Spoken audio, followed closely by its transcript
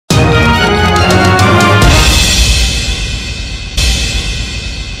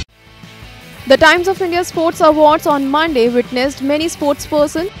The Times of India Sports Awards on Monday witnessed many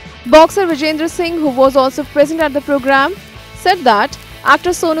sportspersons. Boxer Vijender Singh, who was also present at the program, said that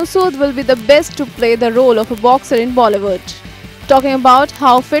actor Sonu Sood will be the best to play the role of a boxer in Bollywood. Talking about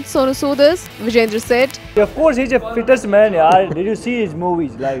how fit Sonu Sood is, Vijender said, "Of course, he's a fittest man. Yeah, did you see his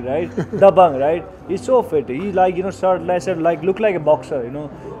movies? Like, right, Dabang, right? He's so fit. He shirtless and look like a boxer.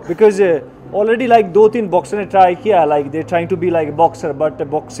 Because already like 2-3 boxer ने try किया. Like they're trying to be like a boxer, but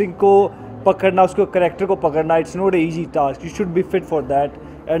boxing को पकड़ना, उसको character को पकड़ना, it's not an easy task. You should be fit for that.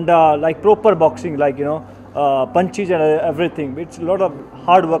 And like proper boxing, punches and everything. It's a lot of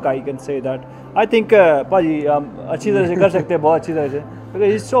hard work. I can say that. I think पाजी अच्छी तरह से कर सकते हैं, बहुत अच्छी तरह से.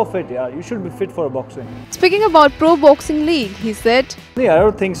 Because he's so fit, yeah. You should be fit for boxing. Speaking about Pro Boxing League, he said, I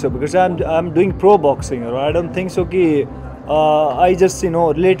don't think so, because I'm doing pro boxing. Or I don't think so कि I just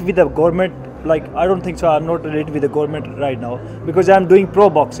relate with the government. Like, I don't think so. I'm not related with the government right now, because I'm doing pro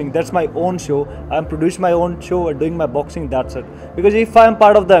boxing. That's my own show. I'm producing my own show and doing my boxing. That's it. Because if I'm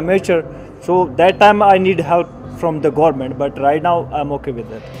part of the amateur, so that time I need help from the government. But right now I'm okay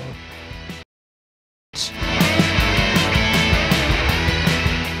with it.